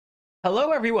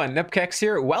Hello everyone, nubkeks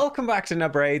here. Welcome back to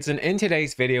Nub Raids, and in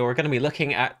today's video we're going to be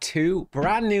looking at two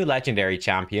brand new legendary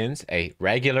champions, a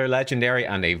regular legendary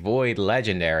and a void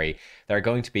legendary, that are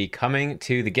going to be coming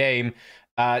to the game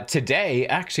today,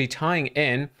 actually tying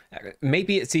in,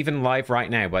 maybe it's even live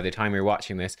right now by the time you're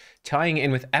watching this, tying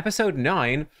in with episode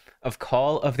 9 of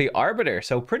Call of the Arbiter.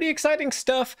 So pretty exciting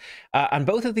stuff. And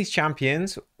both of these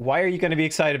champions, why are you going to be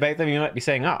excited about them? You might be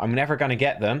saying, oh, I'm never going to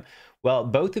get them. Well,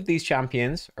 both of these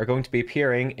champions are going to be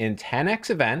appearing in 10x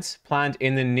events planned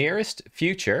in the nearest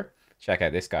future. Check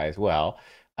out this guy as well.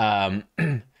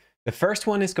 The first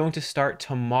one is going to start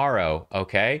tomorrow,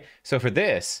 okay? So for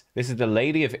this is the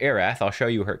Lady of Ireth. I'll show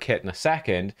you her kit in a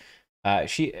second.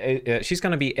 She's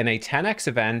going to be in a 10x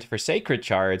event for Sacred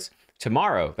Shards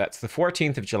tomorrow. That's the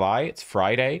 14th of July. It's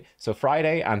Friday. So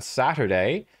Friday and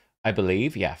Saturday, I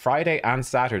believe. Yeah, Friday and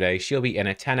Saturday, she'll be in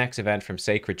a 10x event from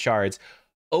Sacred Shards,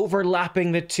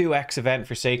 overlapping the 2x event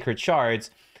for Sacred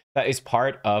Shards that is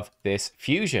part of this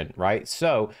fusion, right?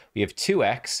 So we have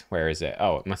 2x. Where is it?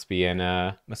 Oh, it must be in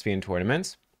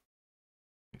tournaments.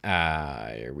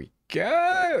 Here we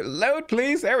go. Load,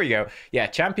 please. There we go. Yeah,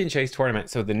 Champion Chase tournament.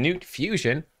 So the Newt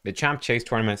Fusion, the Champ Chase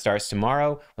tournament starts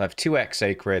tomorrow. We'll have 2x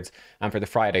Sacreds, and for the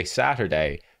Friday,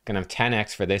 Saturday, gonna have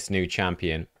 10x for this new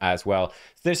champion as well.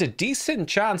 So there's a decent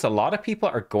chance a lot of people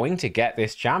are going to get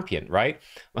this champion, right?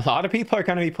 A lot of people are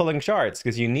going to be pulling shards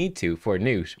because you need to for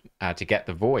Newt to get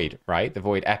the Void, right? The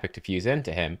Void Epic to fuse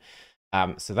into him.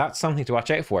 So that's something to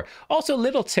watch out for. Also,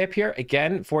 little tip here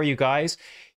again for you guys.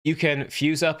 You can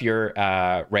fuse up your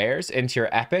rares into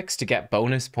your epics to get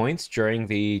bonus points during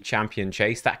the champion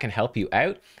chase. That can help you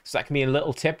out. So that can be a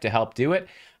little tip to help do it.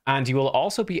 And you will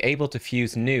also be able to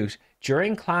fuse Newt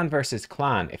during clan versus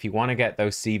clan if you want to get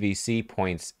those CVC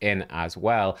points in as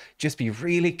well. Just be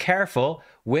really careful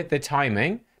with the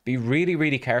timing. Be really,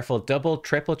 really careful. Double,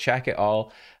 triple check it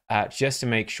all just to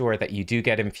make sure that you do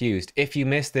get infused. If you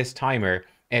miss this timer,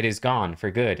 it is gone for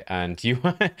good, and you're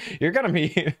going to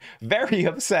be very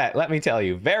upset, let me tell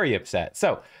you, very upset.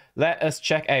 So let us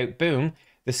check out, boom,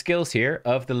 the skills here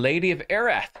of the Lady of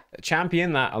Ireth, a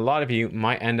champion that a lot of you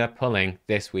might end up pulling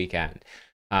this weekend.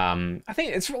 I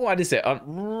think it's, what is it, a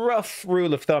rough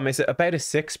rule of thumb, is it about a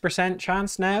 6%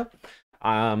 chance now?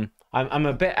 I'm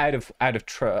a bit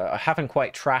I haven't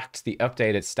quite tracked the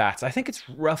updated stats. I think it's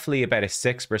roughly about a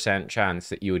 6% chance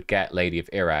that you would get Lady of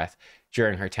Ireth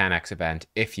during her 10x event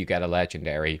if you get a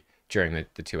legendary during the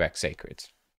 2x Sacreds.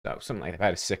 So something like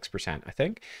about a 6%, I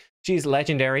think. She's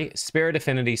legendary Spirit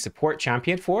Affinity support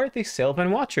champion for the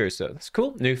Sylvan Watchers. So that's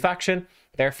cool. New faction.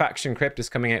 Their faction crypt is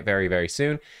coming out very, very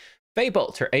soon.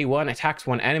 Feybolt, her A1, attacks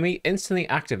one enemy, instantly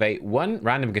activate one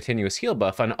random continuous heal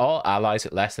buff on all allies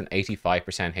at less than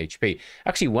 85% HP.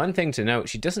 Actually, one thing to note,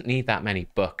 she doesn't need that many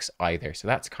books either, so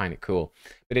that's kind of cool.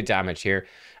 Bit of damage here.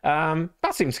 That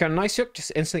seems kind of nice.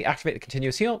 Just instantly activate the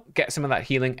continuous heal, get some of that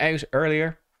healing out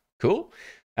earlier. Cool.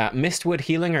 Mistwood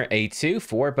healing, or A2,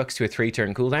 4 books to a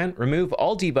 3-turn cooldown. Remove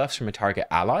all debuffs from a target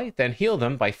ally, then heal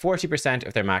them by 40%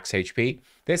 of their max HP.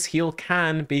 This heal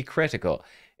can be critical.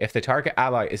 If the target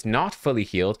ally is not fully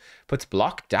healed, puts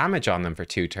block damage on them for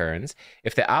 2 turns.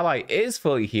 If the ally is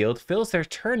fully healed, fills their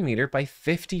turn meter by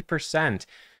 50%.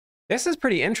 This is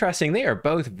pretty interesting. They are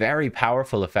both very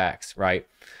powerful effects, right?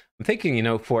 I'm thinking, you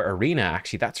know, for Arena,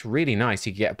 actually, that's really nice.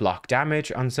 You can get block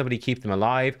damage on somebody, keep them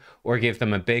alive, or give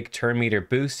them a big turn meter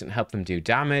boost and help them do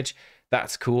damage.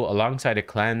 That's cool, alongside a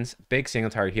cleanse, big single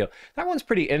target heal. That one's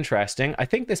pretty interesting. I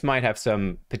think this might have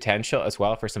some potential as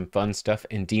well for some fun stuff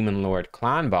in Demon Lord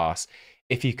Clan Boss.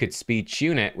 If you could speed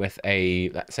tune it with a,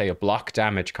 let's say, a block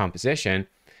damage composition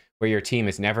where your team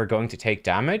is never going to take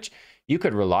damage, you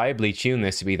could reliably tune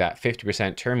this to be that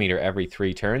 50% turn meter every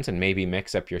 3 turns and maybe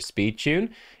mix up your speed tune.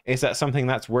 Is that something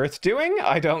that's worth doing?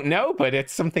 I don't know, but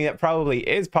it's something that probably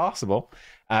is possible.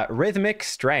 Rhythmic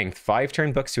Strength, 5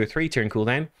 turn books to a 3-turn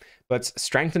cooldown, but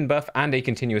strengthen buff and a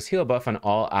continuous heal buff on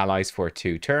all allies for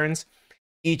 2 turns.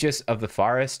 Aegis of the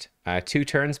Forest, 2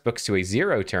 turns, books to a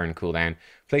 0-turn cooldown.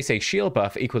 Place a shield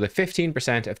buff equal to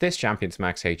 15% of this champion's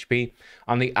max HP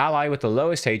on the ally with the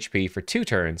lowest HP for 2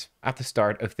 turns at the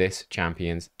start of this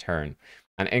champion's turn.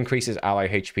 And increases ally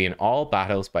HP in all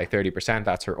battles by 30%.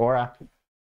 That's her aura.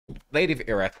 Lady of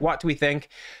Ireth, what do we think?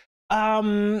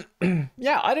 Yeah,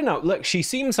 I don't know. Look, she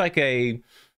seems like she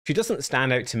doesn't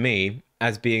stand out to me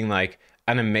as being like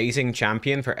an amazing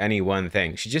champion for any one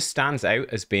thing. She just stands out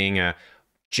as being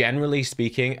generally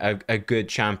speaking, a good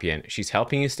champion. She's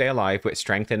helping you stay alive with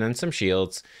strengthen and some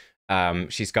shields.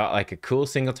 She's got like a cool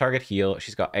single target heal.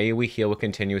 She's got AoE heal with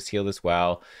continuous heal as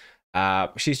well.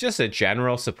 She's just a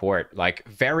general support, like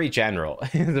very general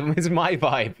is my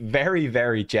vibe. Very,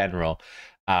 very general.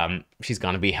 She's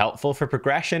going to be helpful for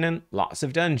progression in lots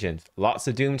of dungeons, lots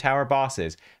of Doom Tower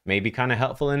bosses, maybe kind of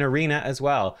helpful in arena as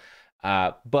well.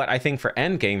 But I think for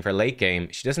end game, for late game,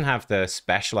 she doesn't have the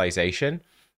specialization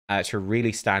to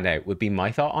really stand out, would be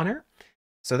my thought on her.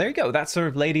 So there you go. That's sort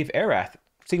of Lady of Ireth.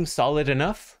 Seems solid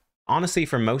enough. Honestly,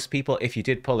 for most people, if you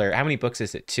did pull her, how many books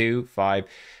is it? 2, 5,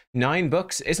 9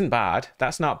 books isn't bad.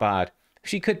 That's not bad.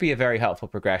 She could be a very helpful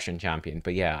progression champion.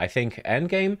 But yeah, I think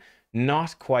endgame,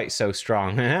 not quite so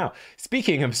strong. Now,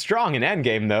 speaking of strong in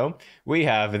endgame, though, we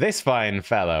have this fine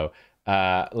fellow.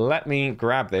 Let me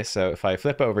grab this. So if I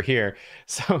flip over here,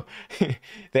 so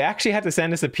they actually had to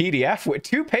send us a PDF with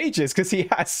 2 pages because he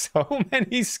has so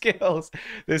many skills.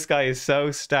 This guy is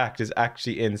so stacked, it's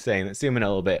actually insane. Let's zoom in a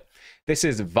little bit. This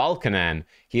is Valkanen.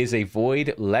 He is a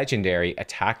Void legendary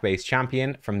attack-based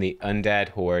champion from the Undead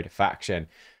Horde faction.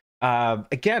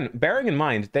 Again, bearing in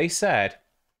mind, they said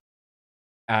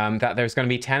that there's going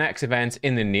to be 10x events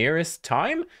in the nearest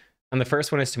time, and the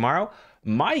first one is tomorrow.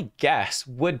 My guess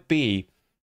would be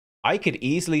I could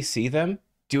easily see them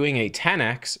doing a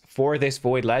 10x for this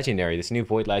Void Legendary, this new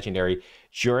Void Legendary,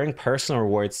 during Personal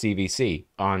Rewards CVC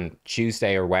on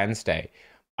Tuesday or Wednesday.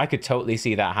 I could totally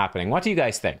see that happening. What do you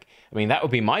guys think? I mean, that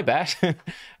would be my bet.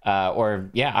 Or,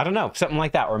 yeah, I don't know, something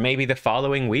like that. Or maybe the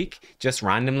following week, just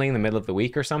randomly in the middle of the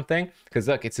week or something. Because,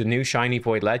 look, it's a new shiny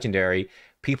Void Legendary.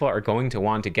 People are going to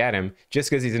want to get him just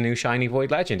because he's a new shiny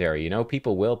Void Legendary. You know,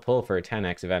 people will pull for a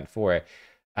 10x event for it.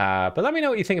 But let me know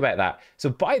what you think about that. So,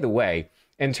 by the way,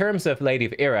 in terms of Lady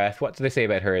of Ireth, what do they say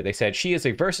about her? They said she is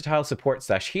a versatile support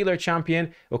 / healer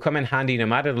champion. Will come in handy no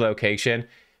matter the location.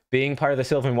 Being part of the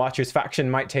Sylvan Watchers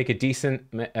faction might take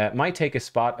a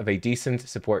spot of a decent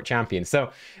support champion.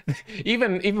 So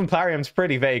even Plarium's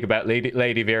pretty vague about Lady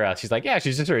of Ireth. She's like, yeah,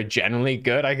 she's just sort of generally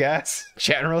good, I guess.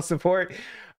 General support.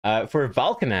 For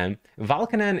Valkanen,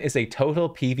 Valkanen is a total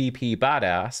PvP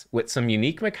badass with some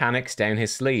unique mechanics down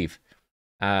his sleeve.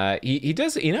 He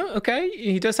does, you know, okay,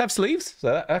 he does have sleeves,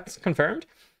 so that's confirmed.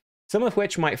 Some of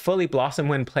which might fully blossom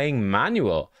when playing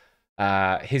manual.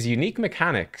 His unique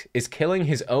mechanic is killing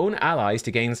his own allies to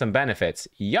gain some benefits.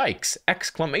 Yikes!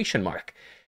 Exclamation mark.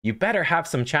 You better have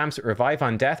some champs that revive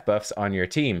on death buffs on your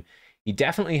team. He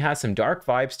definitely has some dark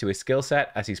vibes to his skill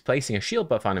set as he's placing a shield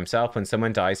buff on himself when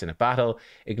someone dies in a battle,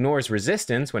 ignores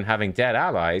resistance when having dead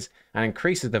allies, and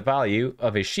increases the value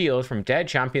of his shield from dead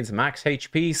champions' max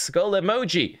HP. Skull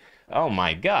emoji! Oh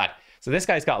my god. So this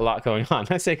guy's got a lot going on.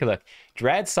 Let's take a look.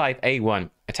 Dread Scythe A1.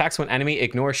 Attacks one enemy,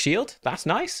 ignores shield. That's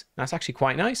nice. That's actually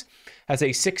quite nice. Has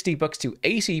a 60 bucks to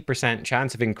 80%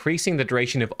 chance of increasing the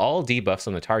duration of all debuffs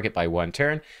on the target by 1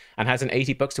 turn, and has an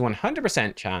 80 bucks to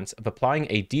 100% chance of applying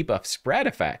a debuff spread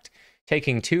effect,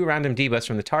 taking 2 random debuffs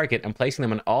from the target and placing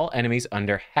them on all enemies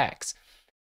under Hex.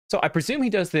 So I presume he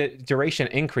does the duration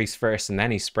increase first and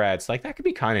then he spreads. Like, that could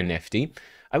be kind of nifty.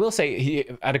 I will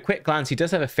say, at a quick glance, he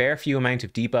does have a fair few amount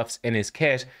of debuffs in his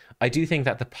kit. I do think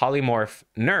that the polymorph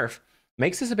nerf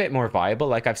makes this a bit more viable.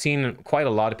 Like, I've seen quite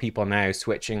a lot of people now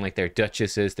switching like their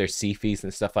duchesses, their Sifis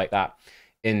and stuff like that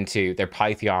into their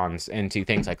Pythions, into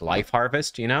things like Life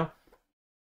Harvest, you know?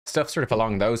 Stuff sort of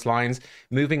along those lines.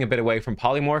 Moving a bit away from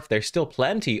polymorph. There's still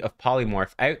plenty of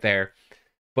polymorph out there,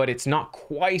 but it's not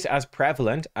quite as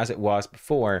prevalent as it was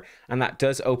before, and that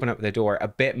does open up the door a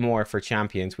bit more for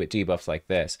champions with debuffs like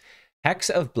this. Hex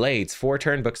of Blades, 4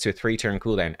 turn books to a 3 turn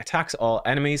cooldown. Attacks all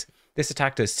enemies. This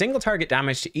attack does single target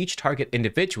damage to each target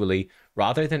individually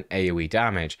rather than AoE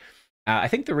damage. I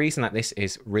think the reason that this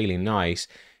is really nice,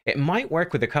 it might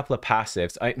work with a couple of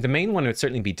passives. The main one would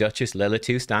certainly be Duchess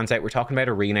Lilitu, stands out. We're talking about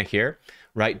arena here,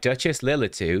 right? Duchess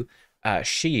Lilitu,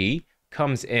 she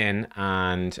comes in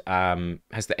and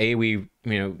has the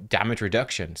AoE, damage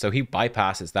reduction, so he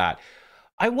bypasses that.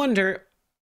 I wonder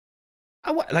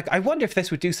if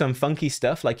this would do some funky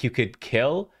stuff, like you could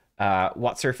kill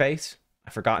what's her face?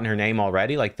 I've forgotten her name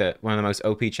already. Like one of the most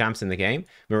OP champs in the game,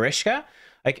 Marishka.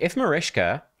 Like, if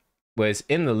Marishka was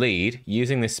in the lead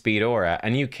using the speed aura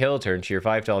and you killed her and she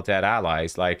revived all dead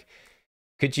allies, like,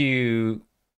 could you?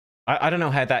 I don't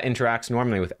know how that interacts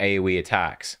normally with AoE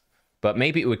attacks. But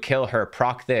maybe it would kill her,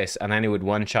 proc this, and then it would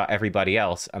one-shot everybody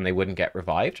else, and they wouldn't get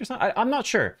revived or something. I'm not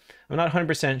sure. I'm not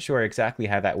 100% sure exactly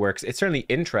how that works. It's certainly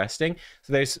interesting.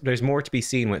 So there's more to be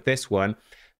seen with this one,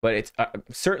 but it's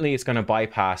certainly it's going to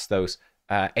bypass those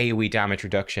AoE damage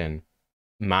reduction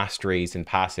masteries and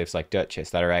passives like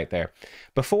Duchess that are out there.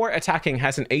 Before attacking,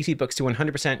 has an 80 bucks to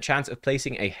 100% chance of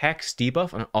placing a Hex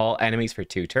debuff on all enemies for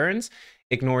 2 turns.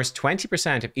 Ignores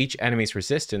 20% of each enemy's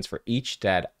resistance for each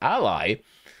dead ally.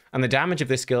 And the damage of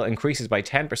this skill increases by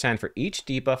 10% for each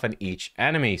debuff on each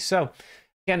enemy. So,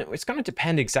 again, it's going to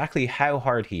depend exactly how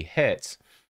hard he hits.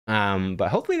 But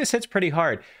hopefully this hits pretty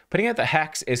hard. Putting out the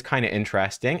Hex is kind of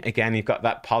interesting. Again, you've got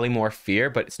that Polymorph Fear,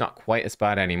 but it's not quite as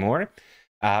bad anymore.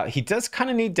 He does kind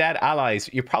of need dead allies.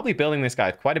 You're probably building this guy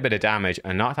with quite a bit of damage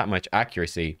and not that much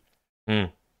accuracy.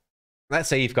 Let's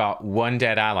say you've got one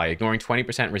dead ally, ignoring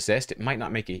 20% resist. It might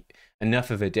not make enough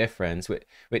of a difference. With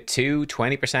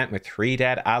 20%, with 3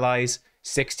 dead allies,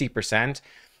 60%.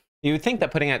 You would think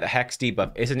that putting out the Hex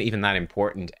debuff isn't even that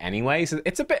important anyway. So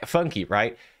it's a bit funky,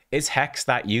 right? Is Hex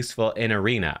that useful in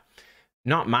Arena?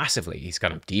 Not massively. He's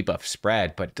got a debuff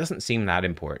spread, but it doesn't seem that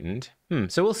important.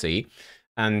 So we'll see.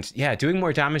 And yeah, doing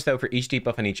more damage though for each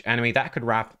debuff on each enemy, that could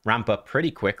ramp up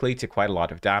pretty quickly to quite a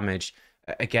lot of damage.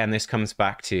 Again, this comes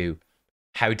back to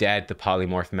how dead the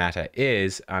polymorph meta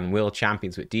is, and will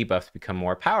champions with debuffs become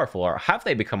more powerful, or have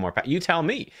they become more powerful? You tell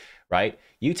me, right?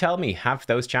 You tell me, have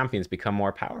those champions become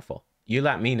more powerful? You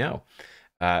let me know.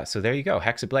 So there you go,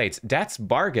 Hexablades. Death's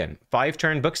Bargain.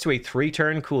 5-turn, books to a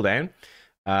 3-turn cooldown.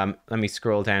 Let me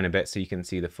scroll down a bit so you can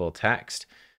see the full text.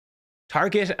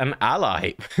 Target an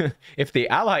ally. If the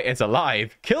ally is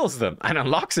alive, kills them and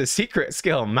unlocks a secret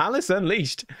skill, Malice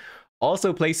Unleashed.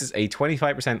 Also places a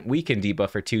 25% weaken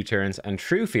debuff for 2 turns and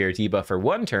True Fear debuff for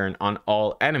 1 turn on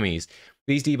all enemies.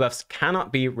 These debuffs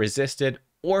cannot be resisted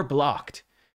or blocked.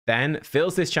 Then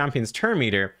fills this champion's turn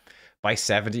meter by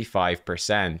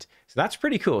 75%. So that's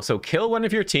pretty cool. So kill one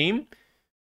of your team,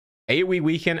 AoE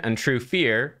weaken and True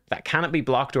Fear that cannot be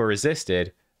blocked or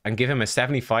resisted, and give him a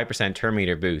 75% turn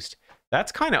meter boost.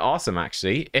 That's kind of awesome,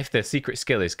 actually. If the secret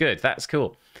skill is good, that's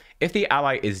cool. If the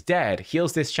ally is dead,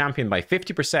 heals this champion by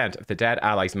 50% of the dead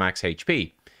ally's max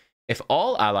HP. If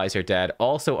all allies are dead,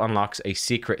 also unlocks a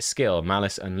secret skill,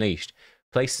 Malice Unleashed.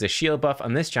 Places a shield buff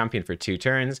on this champion for 2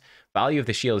 turns. Value of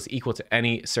the shield is equal to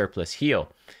any surplus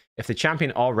heal. If the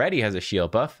champion already has a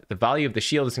shield buff, the value of the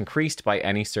shield is increased by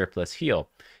any surplus heal.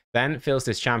 Then fills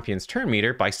this champion's turn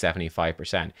meter by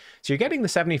 75%. So you're getting the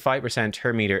 75%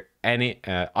 turn meter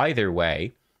either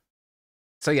way.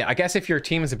 So yeah, I guess if your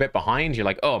team is a bit behind, you're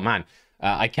like, oh man,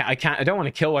 I don't want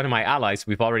to kill one of my allies.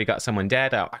 We've already got someone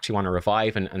dead. I actually want to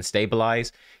revive and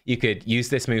stabilize. You could use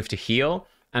this move to heal,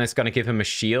 and it's going to give him a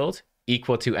shield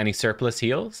equal to any surplus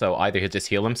heal. So either he'll just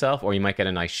heal himself, or you might get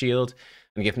a nice shield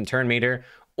and give him turn meter.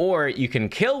 Or you can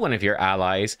kill one of your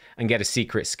allies and get a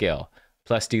secret skill,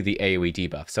 plus do the AoE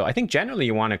debuff. So I think generally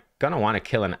you're gonna want to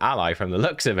kill an ally from the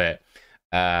looks of it.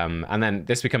 And then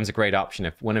this becomes a great option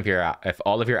if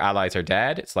all of your allies are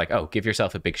dead. It's like, oh, give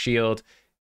yourself a big shield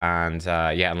and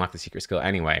yeah, unlock the secret skill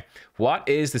anyway. What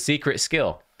is the secret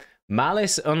skill?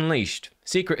 Malice Unleashed.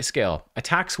 Secret skill.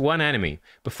 Attacks one enemy.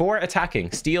 Before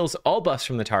attacking, steals all buffs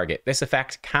from the target. This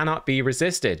effect cannot be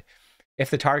resisted. If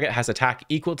the target has attack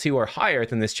equal to or higher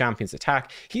than this champion's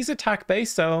attack, he's attack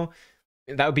based, so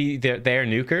that would be their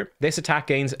nuker. This attack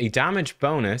gains a damage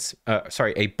bonus,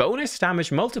 a bonus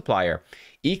damage multiplier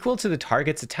equal to the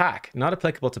target's attack, not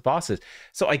applicable to bosses.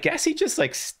 So I guess he just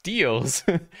like steals.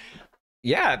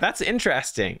 Yeah, that's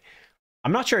interesting.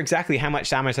 I'm not sure exactly how much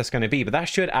damage that's going to be, but that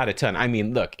should add a ton. I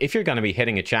mean, look, if you're going to be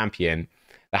hitting a champion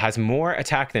that has more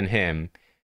attack than him,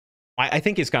 I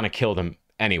think it's going to kill them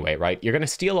anyway, right? You're going to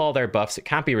steal all their buffs. It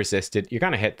can't be resisted. You're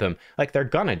going to hit them. Like, they're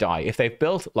going to die. If they've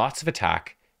built lots of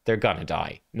attack, they're going to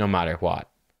die no matter what,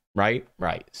 right?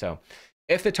 Right. So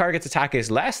if the target's attack is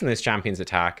less than this champion's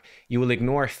attack, you will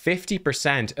ignore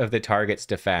 50% of the target's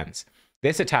defense.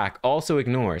 This attack also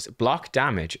ignores block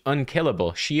damage,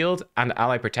 unkillable, shield, and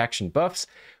ally protection buffs,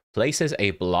 places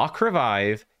a block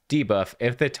revive debuff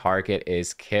if the target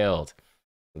is killed.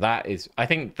 I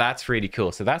think that's really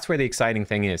cool. So that's where the exciting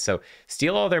thing is. So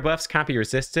steal all their buffs, can't be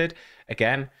resisted.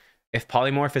 Again, if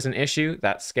polymorph is an issue,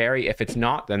 that's scary. If it's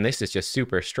not, then this is just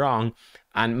super strong.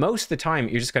 And most of the time,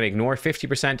 you're just going to ignore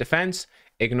 50% defense,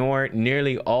 ignore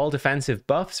nearly all defensive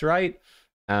buffs, right?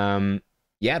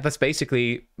 Yeah, that's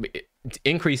basically...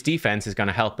 Increased defense is going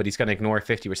to help, but he's going to ignore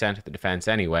 50% of the defense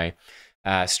anyway.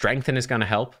 Strengthen is going to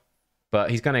help,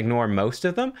 but he's going to ignore most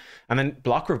of them. And then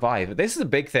block revive. This is a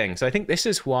big thing. So I think this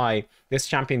is why this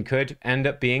champion could end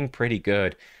up being pretty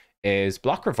good, is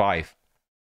block revive.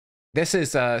 This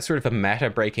is sort of a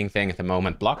meta-breaking thing at the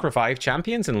moment. Block revive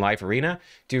champions in live arena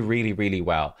do really, really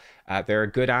well. They're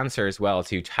a good answer as well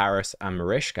to Taurus and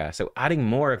Marishka. So adding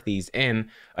more of these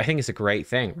in, I think is a great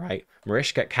thing, right?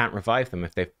 Marishka can't revive them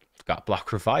if they've got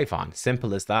block revive on.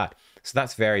 Simple as that. So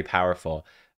that's very powerful.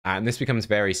 And this becomes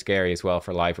very scary as well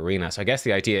for live arena. So I guess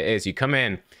the idea is you come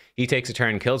in, he takes a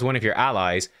turn, kills one of your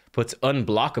allies, puts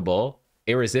unblockable,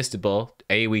 irresistible,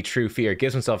 AoE True Fear,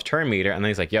 gives himself turn meter, and then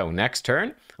he's like, yo, next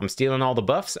turn, I'm stealing all the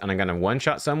buffs, and I'm going to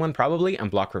one-shot someone probably, and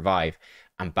block revive.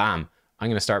 And bam, I'm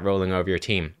going to start rolling over your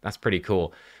team. That's pretty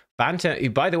cool. Phantom, who,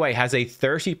 by the way, has a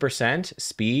 30%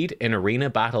 speed in arena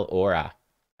battle aura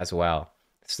as well.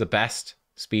 It's the best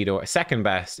speed, or second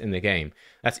best in the game.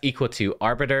 That's equal to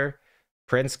Arbiter,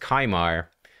 Prince Kaimar,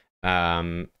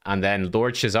 and then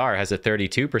Lord Shazar has a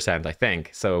 32%, I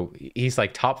think. So he's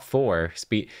like top 4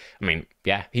 speed. I mean,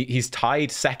 yeah, he's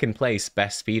tied second place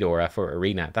best speed aura for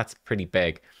arena. That's pretty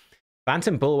big.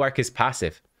 Phantom Bulwark is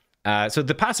passive. So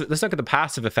the passive, let's look at the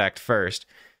passive effect first.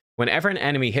 Whenever an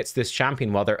enemy hits this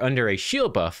champion while they're under a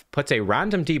shield buff, puts a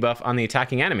random debuff on the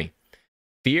attacking enemy.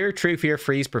 Fear, True Fear,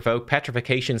 Freeze, Provoke,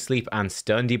 Petrification, Sleep, and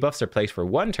Stun debuffs are placed for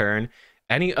 1 turn.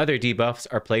 Any other debuffs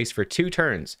are placed for 2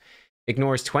 turns.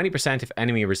 Ignores 20% of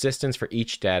enemy resistance for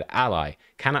each dead ally.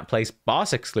 Cannot place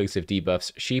boss exclusive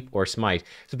debuffs, Sheep, or Smite.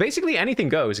 So basically anything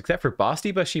goes except for boss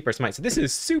debuffs, Sheep, or Smite. So this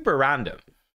is super random.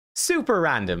 Super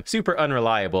random. Super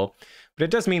unreliable. But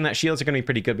it does mean that shields are going to be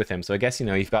pretty good with him. So I guess, you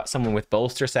know, you've got someone with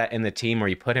bolster set in the team, or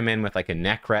you put him in with like a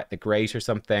Necret the Great or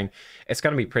something. It's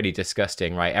going to be pretty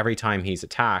disgusting, right? Every time he's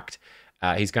attacked,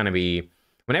 he's going to be...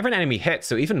 Whenever an enemy hits,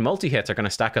 so even multi-hits are going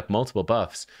to stack up multiple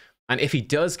buffs. And if he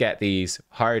does get these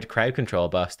hard crowd control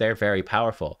buffs, they're very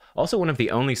powerful. Also one of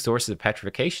the only sources of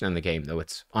petrification in the game, though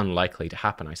it's unlikely to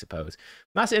happen, I suppose.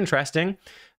 That's interesting.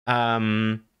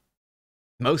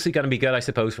 Mostly going to be good, I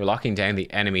suppose, for locking down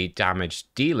the enemy damage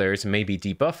dealers, maybe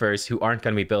debuffers, who aren't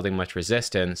going to be building much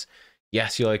resistance.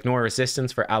 Yes, you'll ignore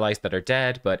resistance for allies that are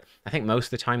dead, but I think most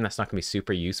of the time that's not going to be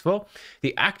super useful.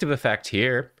 The active effect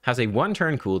here has a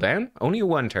 1-turn cooldown, only a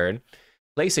 1 turn.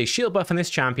 Place a shield buff on this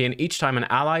champion each time an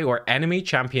ally or enemy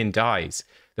champion dies.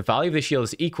 The value of the shield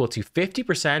is equal to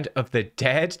 50% of the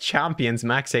dead champion's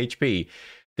max HP.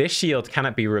 This shield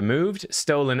cannot be removed,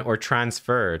 stolen, or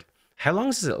transferred. How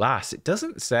long does it last? It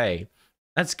doesn't say.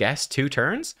 Let's guess 2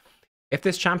 turns? If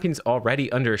this champion's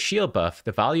already under a shield buff,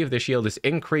 the value of the shield is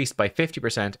increased by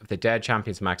 50% of the dead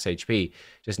champion's max HP.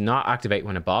 Does not activate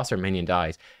when a boss or minion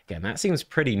dies. Again, that seems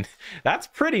pretty... That's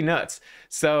pretty nuts.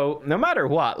 So, no matter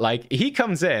what, like, he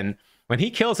comes in, when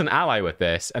he kills an ally with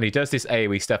this, and he does this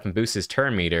AoE stuff and boosts his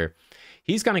turn meter,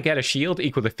 he's going to get a shield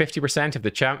equal to 50% of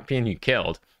the champion you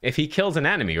killed. If he kills an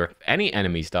enemy, or if any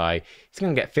enemies die, he's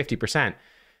going to get 50%.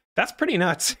 That's pretty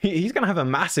nuts. He's going to have a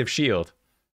massive shield.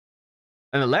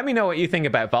 And let me know what you think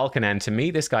about Valkanen. To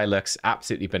me, this guy looks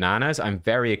absolutely bananas. I'm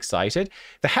very excited.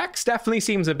 The Hex definitely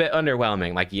seems a bit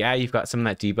underwhelming. Like, yeah, you've got some of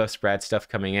that debuff spread stuff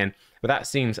coming in, but that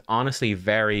seems honestly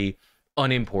very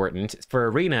unimportant. For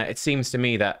Arena, it seems to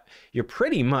me that you're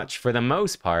pretty much, for the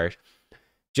most part,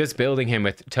 just building him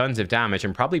with tons of damage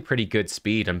and probably pretty good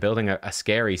speed and building a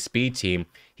scary speed team.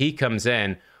 He comes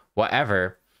in,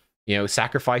 whatever... you know,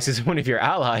 sacrifices one of your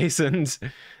allies and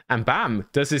bam,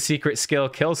 does his secret skill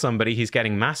kill somebody. He's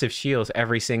getting massive shields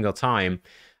every single time,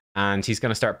 and he's going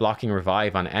to start blocking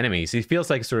revive on enemies. He feels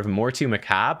like sort of more to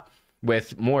Macab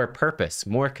with more purpose,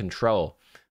 more control.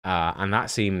 And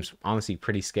that seems honestly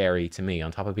pretty scary to me,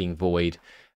 on top of being void.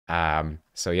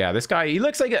 So yeah, this guy, he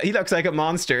looks like a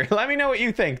monster. Let me know what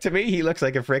you think. To me, he looks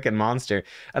like a freaking monster.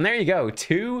 And there you go,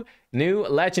 2 new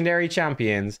legendary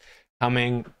champions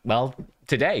coming, well,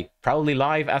 today, probably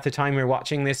live at the time we're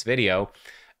watching this video.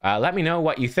 Let me know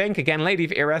what you think. Again, Lady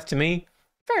of Ireth to me,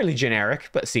 fairly generic,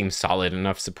 but seems solid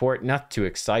enough support. Not too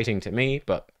exciting to me,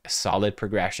 but a solid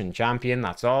progression champion,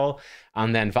 that's all.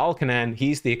 And then Valkanen,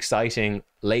 he's the exciting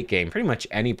late game, pretty much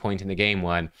any point in the game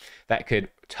one that could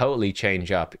totally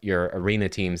change up your arena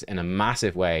teams in a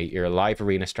massive way, your live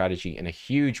arena strategy in a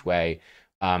huge way.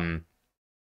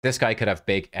 This guy could have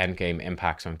big endgame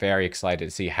impacts. I'm very excited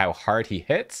to see how hard he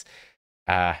hits.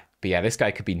 But yeah, this guy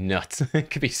could be nuts.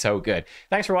 It could be so good.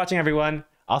 Thanks for watching, everyone.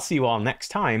 I'll see you all next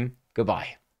time.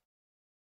 Goodbye.